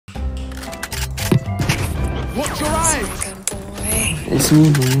Watch your eyes. Good boy. It's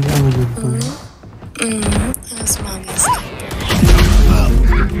me, baby. I'm a good boy. That's mommy's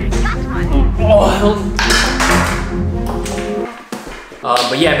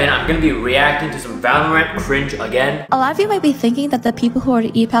But yeah, man, I'm gonna be reacting to some Valorant cringe again. A lot of you might be thinking that the people who are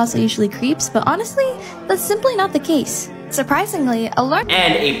to E-Pals are usually creeps, but honestly, that's simply not the case. Surprisingly,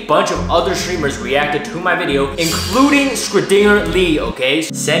 and a bunch of other streamers reacted to my video, including Skrdinger Lee, okay?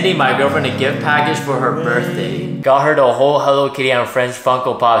 Sending my girlfriend a gift package for her birthday. Got her the whole Hello Kitty and Friends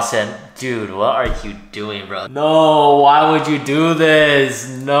Funko Pop set. Dude, what are you doing, bro? No, why would you do this?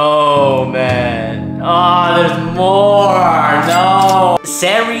 No, man. Oh, there's more, no.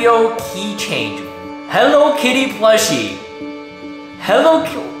 Sanrio key change. Hello Kitty plushie.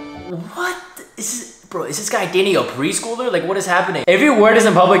 What is this? Bro, is this guy dating a preschooler? Like, what is happening? If you wear this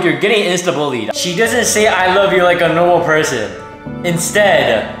in public, you're getting insta-bullied. She doesn't say I love you like a normal person.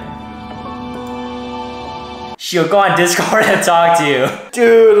 Instead, she'll go on Discord and talk to you.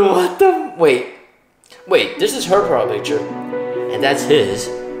 Dude, what the? Wait, this is her profile picture. And that's his.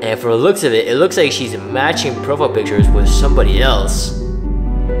 And for the looks of it, it looks like she's matching profile pictures with somebody else.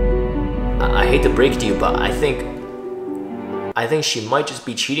 I hate to break it to you, but I think she might just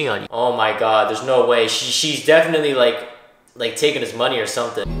be cheating on you. Oh my god, there's no way. She's definitely like taking his money or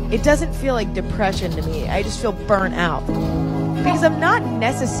something. It doesn't feel like depression to me. I just feel burnt out. Because I'm not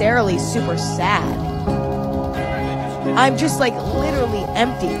necessarily super sad. I'm just like literally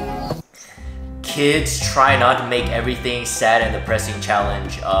empty. Kids, try not to make everything sad and depressing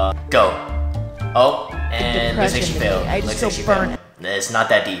challenge. Go. Oh, and looks like she failed. I just feel burnt out. It's not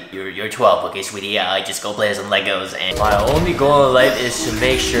that deep. You're 12, okay, sweetie? Yeah, I just go play some Legos. And my only goal in life is to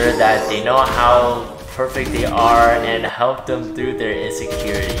make sure that they know how perfect they are and help them through their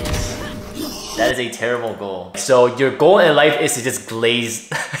insecurities. That is a terrible goal. So your goal in life is to just glaze.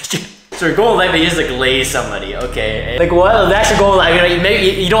 So your goal in life is just to glaze somebody, okay? Like what? That's your goal in life.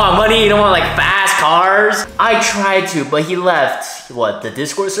 You don't want money. You don't want like fast cars. I tried to, but he left. What, the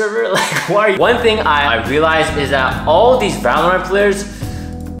Discord server? Like, why are you? One thing I realized is that all these Valorant players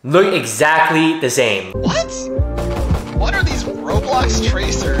look exactly the same. What? What are these Roblox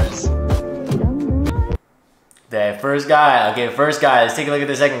tracers? The first guy. Okay, first guy. Let's take a look at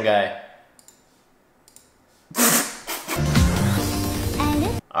the second guy.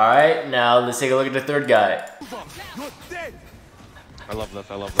 Alright, now let's take a look at the third guy. I love that.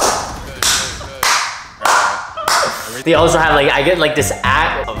 They also have like, I get like this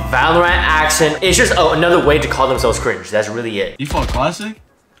Valorant accent. It's just another way to call themselves cringe. That's really it. You fought classic?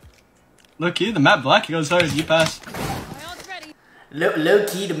 Low key, the map black goes hard. You pass. Low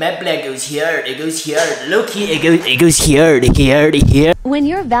key, the map black goes here. It goes here. Low key, it goes here. Here. When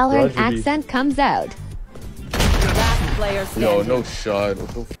your Valorant accent comes out. Yo, no shot.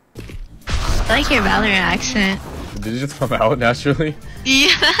 I like your Valorant accent. Did it just come out naturally? Yeah.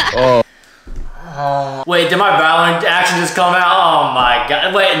 Oh. Wait, did my Valorant accent just come out? Oh my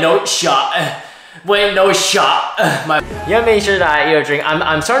god. Wait, no shot. Wait, no shot. You gotta make sure that you're drinking.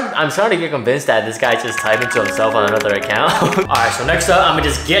 I'm starting to get convinced that this guy just typing to himself on another account. Alright, so next up, I'm gonna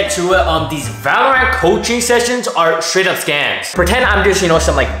just get to it. These Valorant coaching sessions are straight up scams. Pretend I'm just,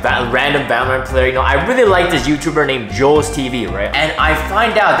 some like random Valorant player. I really like this YouTuber named Joel's TV, right? And I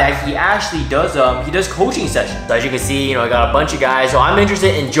find out that he actually does coaching sessions. So as you can see, I got a bunch of guys. So I'm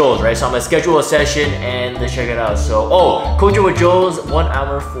interested in Joel's, right? So I'm gonna schedule a session and let's check it out. So, coaching with Joel's 1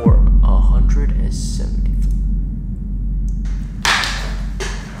 hour for 170.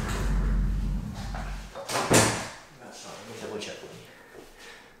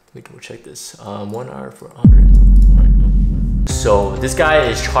 Let me double check this. 1 hour for 100. So this guy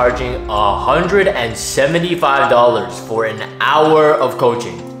is charging $175 for an hour of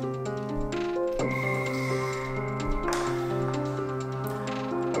coaching.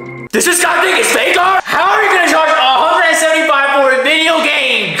 Does this guy think it's fake art? How are you gonna charge $175 for a video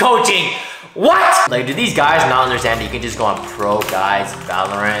game coaching? What? Like, do these guys not understand that you can just go on Pro Guys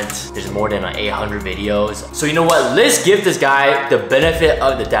Valorant? There's more than 800 videos. So you know what? Let's give this guy the benefit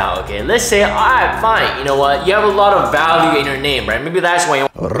of the doubt, okay? Let's say, all right, fine. You know what? You have a lot of value in your name, right? Maybe that's why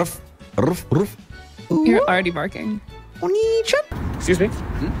You're already barking. Excuse me?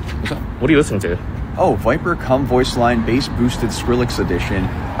 What's up? What are you listening to? Oh, Viper Come Voice Line Bass Boosted Skrillex Edition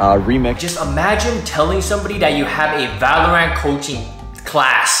remix. Just imagine telling somebody that you have a Valorant coaching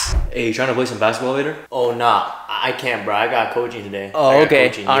class. Hey, you trying to play some basketball later? Oh, nah. I can't, bro. I got coaching today. Oh, okay.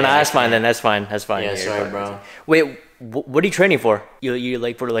 Coaching. Oh, no, that's fine then. That's fine. That's fine. Yeah, sorry, bro. Wait, what are you training for? You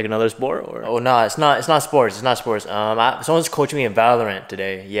like for like another sport or? Oh, no, it's not sports. It's not sports. Someone's coaching me in Valorant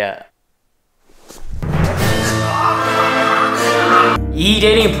today. Yeah.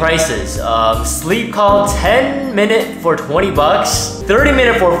 E-dating prices. Sleep call 10-minute for 20 bucks,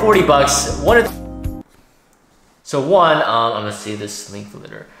 30-minute for 40 bucks. So one, I'm gonna see this link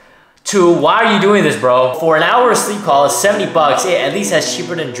later. 2, why are you doing this, bro? For an hour of sleep call is 70 bucks. Yeah, at least that's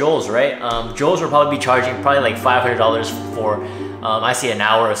cheaper than Joel's, right? Joel's will probably be charging probably like $500 for, I see an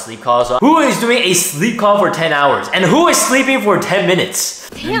hour of sleep call. So who is doing a sleep call for 10 hours? And who is sleeping for 10 minutes?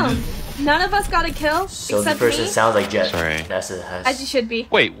 Damn, none of us got a kill So except the person me? sounds like Jet. Sorry. As you should be.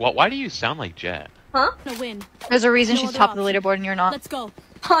 Wait, why do you sound like Jet? Huh? There's a reason she's top of the leaderboard and you're not. Let's go.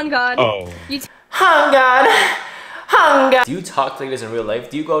 On God. Oh. Oh God. Oh God. Do you talk like this in real life?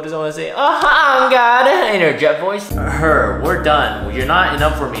 Do you go to someone and say, oh God, in your Jet voice? Her, we're done. You're not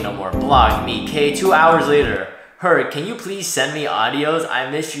enough for me no more. Block me. K, 2 hours later. Her, can you please send me audios? I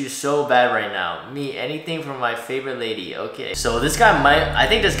miss you so bad right now. Me, anything from my favorite lady. Okay. So this guy I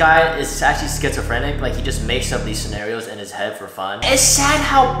think this guy is actually schizophrenic. Like he just makes up these scenarios in his head for fun. It's sad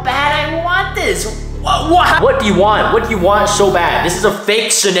how bad I want this. What do you want? What do you want so bad? This is a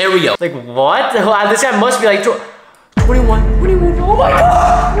fake scenario. Like what? This guy must be like 21. Oh my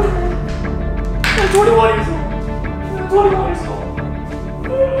God. 21 years old. 21 years old.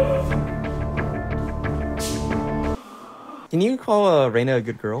 Can you call Reina a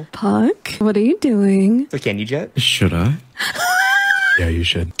good girl? Puck, what are you doing? So can you, Jet? Should I? Yeah, you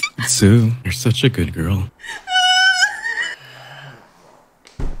should. Sue, you're such a good girl.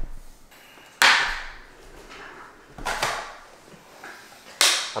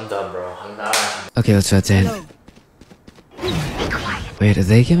 I'm done, bro. I'm not. Okay, let's start in. Wait, are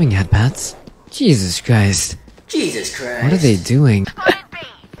they giving headpats? Jesus Christ. Jesus Christ. What are they doing?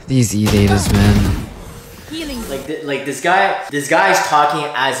 These E-daters, man. Like this guy's talking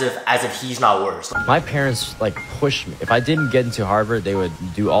as if he's not worse. My parents like pushed me. If I didn't get into Harvard, they would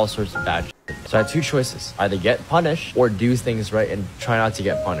do all sorts of bad shit. So I had 2 choices: either get punished or do things right and try not to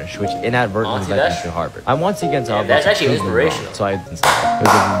get punished, which inadvertently led me to Harvard. I wanted to get into Harvard. That's actually inspirational. So I did instead. It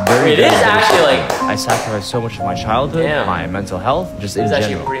was a very. It is actually like I sacrificed so much of my childhood, my mental health, just in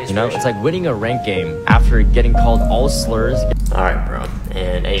general. You know, it's like winning a rank game after getting called all slurs. All right, bro,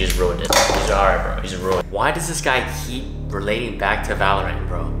 and he just ruined it. He's all right, bro. He just ruined it. Why does this guy keep relating back to Valorant,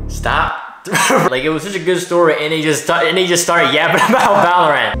 bro? Stop. Like it was such a good story, and he just started yapping about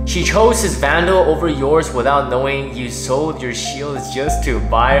Valorant. She chose his Vandal over yours without knowing you sold your shields just to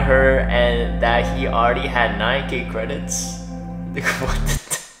buy her, and that he already had 9K credits. What?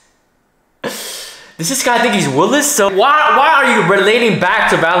 Does this guy think he's Willis? So why are you relating back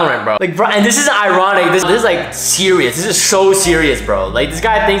to Valorant, bro? Like, bro, and this is ironic. This is like serious. This is so serious, bro. Like this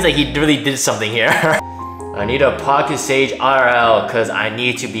guy thinks like he really did something here. I need a Pocket Sage RL because I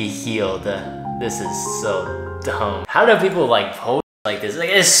need to be healed. This is so dumb. How do people like post like this? Like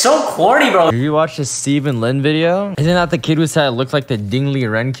it's so corny, bro. Did you watch the Steven Lin video? Isn't that the kid who said it looked like the Dingley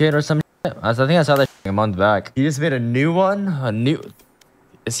Ren kid or something? I think I saw that a month back. He just made a new one.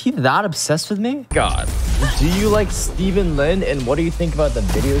 Is he that obsessed with me? God. Do you like Steven Lin, and what do you think about the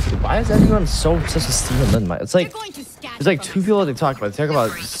videos? Why is everyone so obsessed with Steven Lin? It's like there's like 2 people they talk about. They talk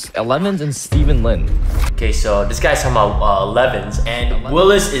about Elevens and Steven Lin. Okay, so this guy's talking about Elevens, and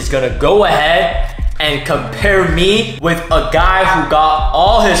Willis is gonna go ahead and compare me with a guy who got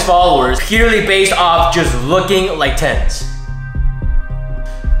all his followers purely based off just looking like 10s.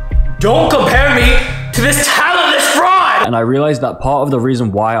 Don't compare me to this talentless fraud! And I realized that part of the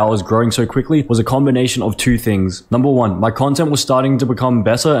reason why I was growing so quickly was a combination of 2 things. Number 1, my content was starting to become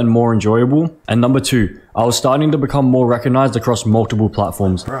better and more enjoyable. And number 2, I was starting to become more recognized across multiple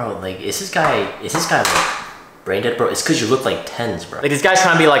platforms. Bro, like, is this guy like brain dead, bro? It's because you look like 10s, bro. Like, this guy's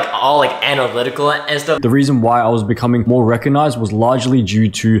trying to be like all like analytical and stuff. The reason why I was becoming more recognized was largely due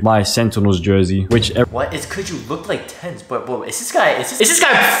to my Sentinels jersey, which what? It's because you look like 10s, but is this guy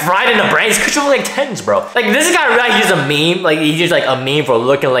fried in the brain? It's because you look like 10s, bro. Like, this guy really used a meme. Like, he used like a meme for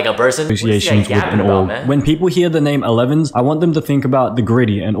looking like a person. Associations with an org. When people hear the name Elevens, I want them to think about the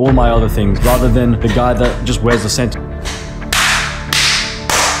gritty and all my other things, rather than the guy that just wears the Sentinel.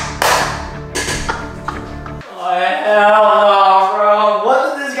 Hell no, bro.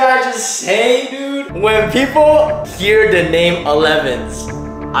 What did this guy just say, dude? When people hear the name Elevens,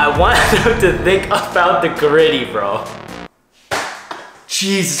 I want them to think about the gritty, bro.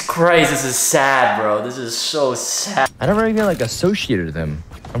 Jesus Christ, this is sad, bro. This is so sad. I never even like associated with him.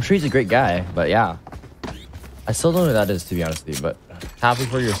 I'm sure he's a great guy, but yeah. I still don't know who that is, to be honest with you, but happy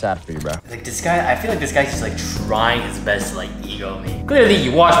for you or sad for you, bro. Like this guy, I feel like this guy's just like trying his best to like ego me. Clearly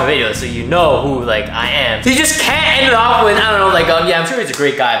you watch my videos, so you know who like I am. So you just can't end it off with, I don't know, like, yeah, I'm sure he's a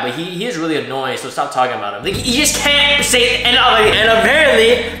great guy, but he is really annoying, so stop talking about him. Like, you just can't say, end up like, and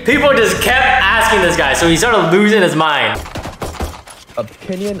apparently, people just kept asking this guy, so he started losing his mind.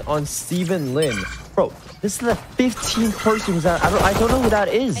 opinion on Steven Lin. Bro, this is the 15th person who's that. I don't know who that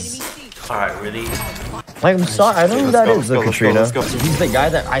is. Alright, really? Like, I'm sorry, I don't know who that is, Katrina. He's the guy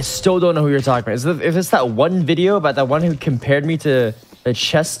that I still don't know who you're talking about. If it's that one video about that one who compared me to the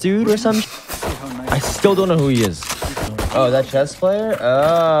chess dude or something, I still don't know who he is. Oh, that chess player?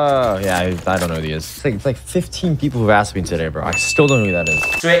 Oh, yeah, I don't know who he is. It's like 15 people who've asked me today, bro. I still don't know who that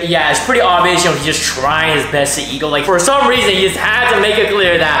is. So yeah, it's pretty obvious, you know, he's just trying his best to ego. Like, for some reason, he just had to make it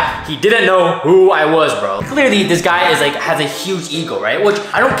clear that he didn't know who I was, bro. Clearly, this guy is like, has a huge ego, right? Which,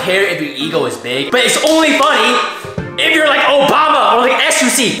 I don't care if your ego is big, but it's only funny if you're like Obama or like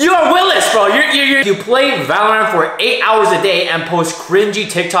SUC. You are Willis, bro. You play Valorant for 8 hours a day and post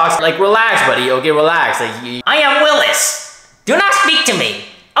cringy TikToks. Like, relax, buddy. Okay, relax. Like, I am Willis. Do not speak to me.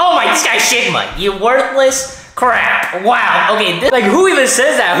 Oh my, this guy's Sigma. You worthless crap. Wow. Okay, like, who even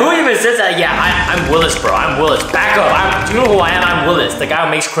says that? Who even says that? Yeah, I'm Willis, bro. I'm Willis. Back up. Do you know who I am? I'm Willis, the guy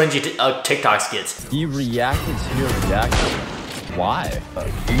who makes cringy TikTok skits. He reacted to your reaction. Why?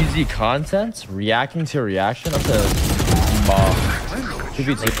 Easy content? Reacting to a reaction? That's a bot.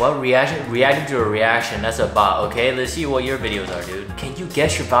 Like, what reaction? Reacting to a reaction, that's a bot. Okay, let's see what your videos are, dude. Can you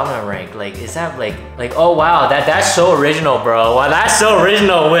guess your Valorant rank? Like, is that like, oh wow, that's so original, bro. Wow, that's so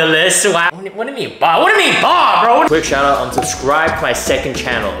original, Willis. Wow. What do you mean bot? What do you mean bot, bro? Quick shout out, subscribe to my second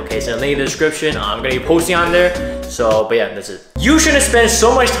channel, okay? So link in the description. I'm gonna be posting on there. So, but yeah, that's it. You shouldn't spend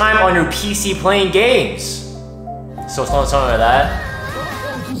so much time on your PC playing games. So something like that.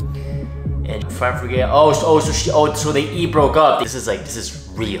 And if I forget, so they broke up. This is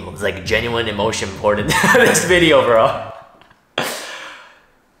real. It's like genuine emotion poured into this video, bro.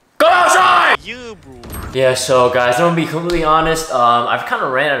 Go outside! You, bro. Yeah, so guys, I'm gonna be completely honest. I've kind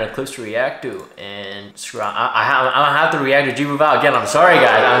of ran out of clips to react to, and screw on. I have to react to Jibu again. I'm sorry,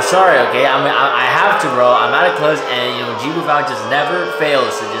 guys. I'm sorry. Okay, I have to, bro. I'm out of clips, and you know, Jibu just never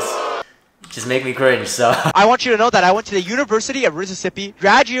fails to just make me cringe, so. I want you to know that I went to the University of Mississippi,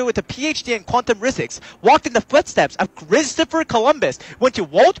 graduated with a PhD in quantum physics, walked in the footsteps of Christopher Columbus, went to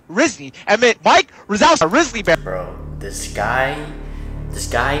Walt Disney, and met Mike Wazowski, Risley Bear. Bro, this guy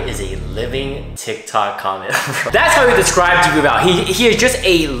is a living TikTok comment. That's how he described Jibu Val. He is just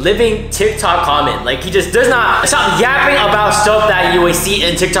a living TikTok comment. Like, he just does not stop yapping about stuff that you will see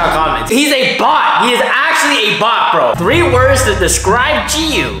in TikTok comments. He's a bot. He is actually a bot, bro. 3 words to describe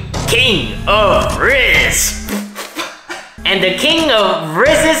Jiu. King of Riz. And the King of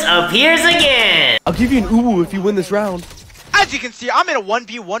Rizzes appears again. I'll give you an uwu if you win this round. As you can see, I'm in a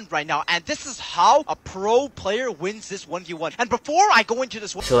 1v1 right now, and this is how a pro player wins this 1v1. And before I go into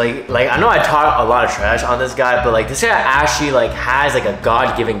this one, so like I know I taught a lot of trash on this guy, but like this guy actually like has like a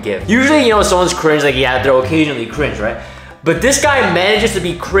God-given gift. Usually, you know, someone's cringe, like yeah, they're occasionally cringe, right? But this guy manages to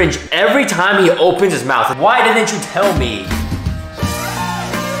be cringe every time he opens his mouth. Why didn't you tell me?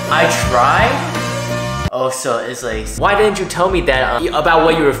 I tried? Oh, so it's like, why didn't you tell me that about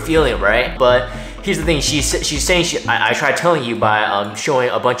what you were feeling, right? But here's the thing, she's saying I tried telling you by showing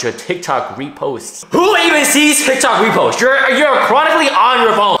a bunch of TikTok reposts. Who even sees TikTok reposts? You're chronically on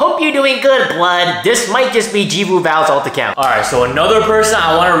your phone. Hope you're doing good, blood. This might just be Jibu Val's alt account. Alright, so another person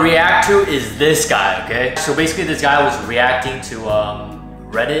I want to react to is this guy, okay? So basically this guy was reacting to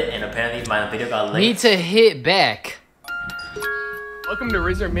Reddit, and apparently my video got linked. Need to hit back. Welcome to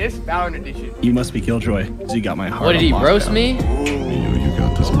Rizzer Miss Valorant Edition. You must be Killjoy, because you got my heart. What did he roast me? You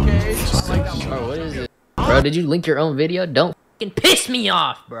got this one. Okay. Bro, what is it? Bro, did you link your own video? Don't fucking piss me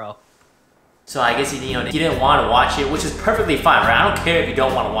off, bro. So I guess he didn't want to watch it, which is perfectly fine, right? I don't care if you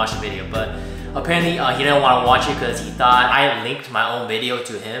don't want to watch the video, but apparently he didn't want to watch it because he thought I linked my own video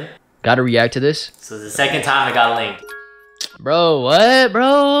to him. Gotta react to this. So the second time I got linked. Bro, what,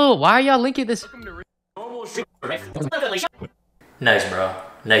 bro? Why are y'all linking this? Nice, bro.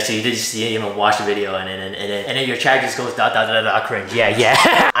 Nice. So you didn't even watch the video, and then your chat just goes ... cringe.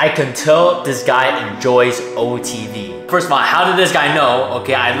 Yeah. I can tell this guy enjoys OTV. First of all, how did this guy know?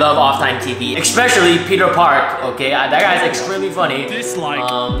 Okay, I love Off-Time TV, especially Peter Park. Okay, that guy's extremely funny. Dislike.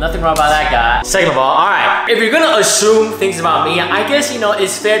 Nothing wrong about that guy. Second of all right, if you're gonna assume things about me, I guess, you know,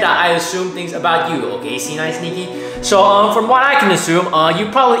 it's fair that I assume things about you. Okay, see, nice sneaky. So from what I can assume,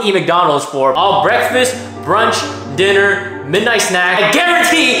 you probably eat McDonald's for all breakfast, brunch, dinner, midnight snack. I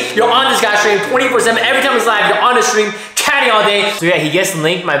guarantee you're on this guy's stream 24/7. Every time it's live, you're on the stream, chatting all day. So yeah, he gets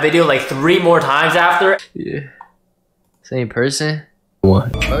linked my video like 3 more times after. Yeah. Same person?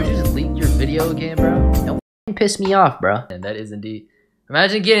 What? Bro, just leak your video again, bro? Don't f***ing piss me off, bro. And that is indeed.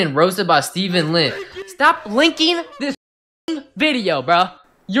 Imagine getting roasted by Steven Lin. Stop linking this video, bro.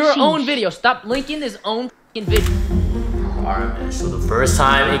 Your own video. Stop linking this own f***ing video. Alright, man. So the first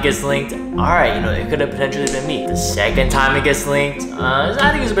time it gets linked, alright, you know, it could have potentially been me. The second time it gets linked,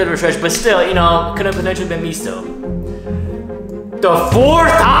 I think it's a bit of a stretch, but still, you know, could have potentially been me still. The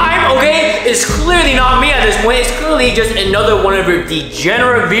fourth time, okay, it's clearly not me at this point. It's clearly just another one of your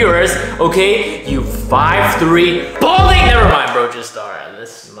degenerate viewers, okay? You 5'3" balding. Never mind, bro. Just alright.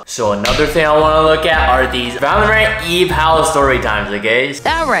 So another thing I want to look at are these Valorant ePal story times, okay?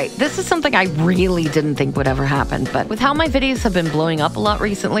 Alright, this is something I really didn't think would ever happen, but with how my videos have been blowing up a lot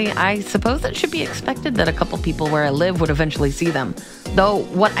recently, I suppose it should be expected that a couple people where I live would eventually see them. Though,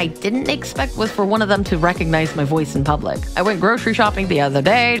 what I didn't expect was for one of them to recognize my voice in public. I went grocery shopping the other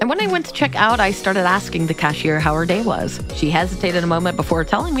day, and when I went to check out, I started asking the cashier how her day was. She hesitated a moment before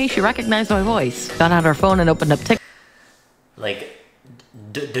telling me she recognized my voice, got out her phone and opened up TikTok. Like,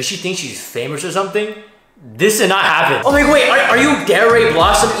 does she think she's famous or something? This did not happen. Oh my god, wait, are you Gary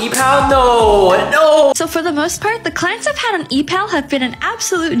Blossom ePal? No. So for the most part, the clients I've had on ePal have been an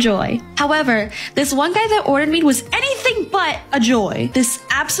absolute joy. However, this one guy that ordered me was anything but a joy. This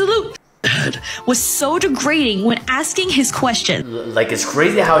absolute was so degrading when asking his question. Like, it's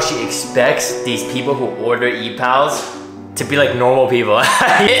crazy how she expects these people who order ePals to be like normal people.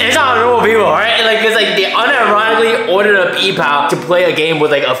 It's not normal people, right? Like, it's like they unironically ordered a ePal to play a game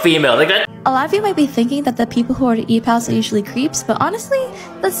with like a female. Like that. A lot of you might be thinking that the people who order ePals are usually creeps, but honestly,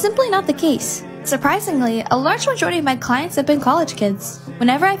 that's simply not the case. Surprisingly, a large majority of my clients have been college kids.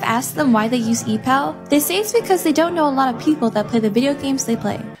 Whenever I've asked them why they use ePal, they say it's because they don't know a lot of people that play the video games they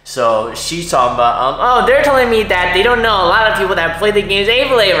play. So she's talking about, oh, they're telling me that they don't know a lot of people that play the games they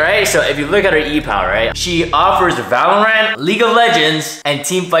play, right? So if you look at her ePal, right, she offers Valorant, League of Legends, and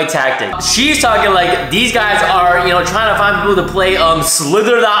Teamfight Tactics. She's talking like these guys are, you know, trying to find people to play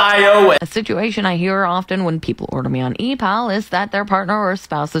Slither.io with. A situation I hear often when people order me on ePal is that their partner or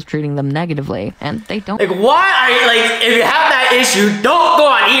spouse is treating them negatively, and they don't. Like, why are you, like, if you have that issue, don't go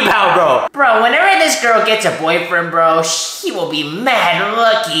on ePal, bro. Bro, whenever this girl gets a boyfriend, bro, she will be mad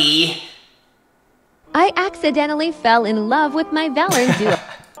lucky. I accidentally fell in love with my Valorant duo.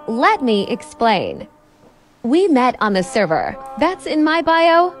 Let me explain. We met on the server. That's in my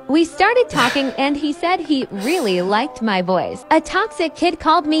bio. We started talking and he said he really liked my voice. A toxic kid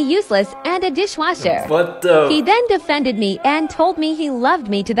called me useless and a dishwasher. What the? He then defended me and told me he loved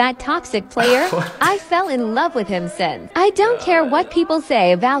me to that toxic player. I fell in love with him since. I don't care what people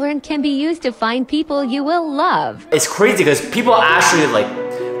say, Valorant can be used to find people you will love. It's crazy because people actually like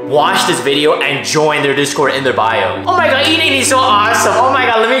watch this video and join their Discord in their bio. Oh my god, eating is so awesome. Oh my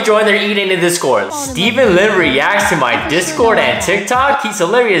god, let me join their eating in Discord. Stephen Lin reacts to my Discord and TikTok. He's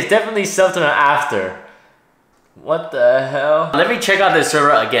hilarious. Definitely something after. What the hell? Let me check out this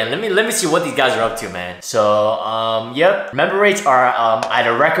server again. Let me see what these guys are up to, man. So, yep. Member rates are at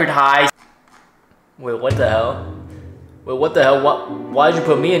a record high. Wait, what the hell? Wait, what the hell? Why'd you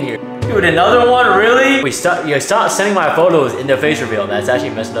put me in here? Dude, another one? Really? Wait, stop sending my photos in the face reveal. That's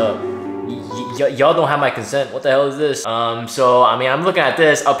actually messed up. Y'all don't have my consent. What the hell is this? So, I mean, I'm looking at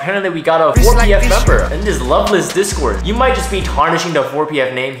this. Apparently, we got a 4PF member in this loveless Discord. You might just be tarnishing the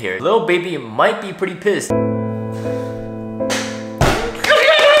 4PF name here. Little baby might be pretty pissed.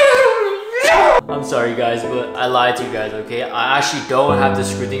 I'm sorry guys, but I lied to you guys, okay? I actually don't have the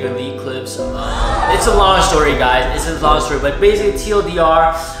Screwing Elite clips. It's a long story, guys. It's a long story, but basically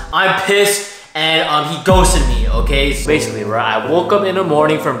TLDR, I'm pissed and he ghosted me, okay? So basically, right, I woke up in the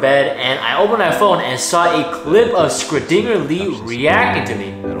morning from bed and I opened my phone and saw a clip of Screwing Elite reacting to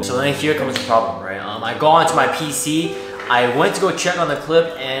me. So then here comes the problem, right? I go onto my PC, I went to go check on the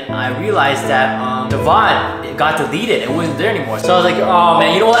clip and I realized that the VOD got deleted. It wasn't there anymore. So I was like, oh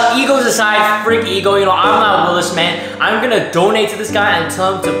man, you know what? Egos aside, freak ego, you know, I'm not Willis, man. I'm gonna donate to this guy and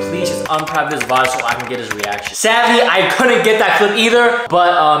tell him to please just unprivate this VOD so I can get his reaction. Sadly, I couldn't get that clip either,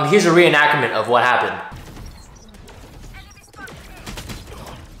 but here's a reenactment of what happened.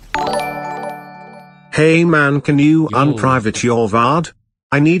 Hey man, can you unprivate your VOD?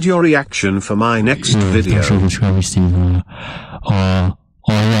 I need your reaction for my next video. So yeah,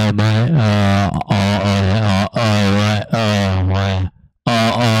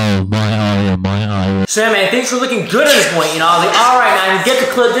 man, things were looking good at this point, you know. I was like, alright man, get the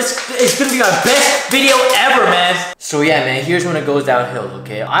clip. This is gonna be my best video ever, man. So yeah, man, here's when it goes downhill,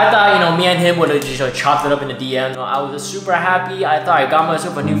 okay? I thought, you know, me and him would have just chopped it up in the DM. You know, I was super happy. I thought I got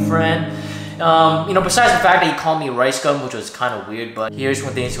myself a new friend. You know, besides the fact that he called me rice gum, which was kind of weird, but here's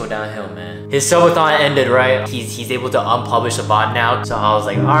when things go downhill, man. His subathon ended, right? He's able to unpublish the VOD now. So I was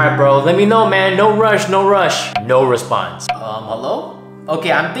like, alright bro, let me know, man. No rush, no rush. No response. Hello?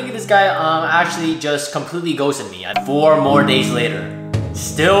 Okay, I'm thinking this guy actually just completely ghosted me. 4 more days later.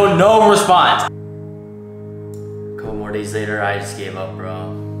 Still no response. A couple more 4 days later, I just gave up,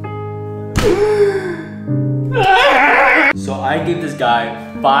 bro. So I gave this guy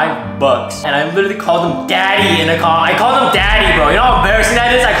 $5 and I literally called him daddy in a call. I called him daddy, bro. You know how embarrassing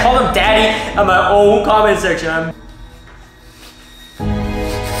that is? I called him daddy in my own comment section.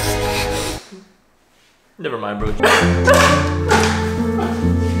 Never mind, bro.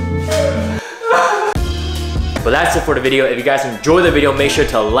 But that's it for the video. If you guys enjoyed the video, make sure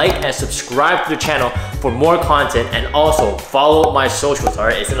to like and subscribe to the channel for more content, and also follow my socials,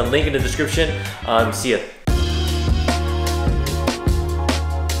 alright? It's in the link in the description. See ya.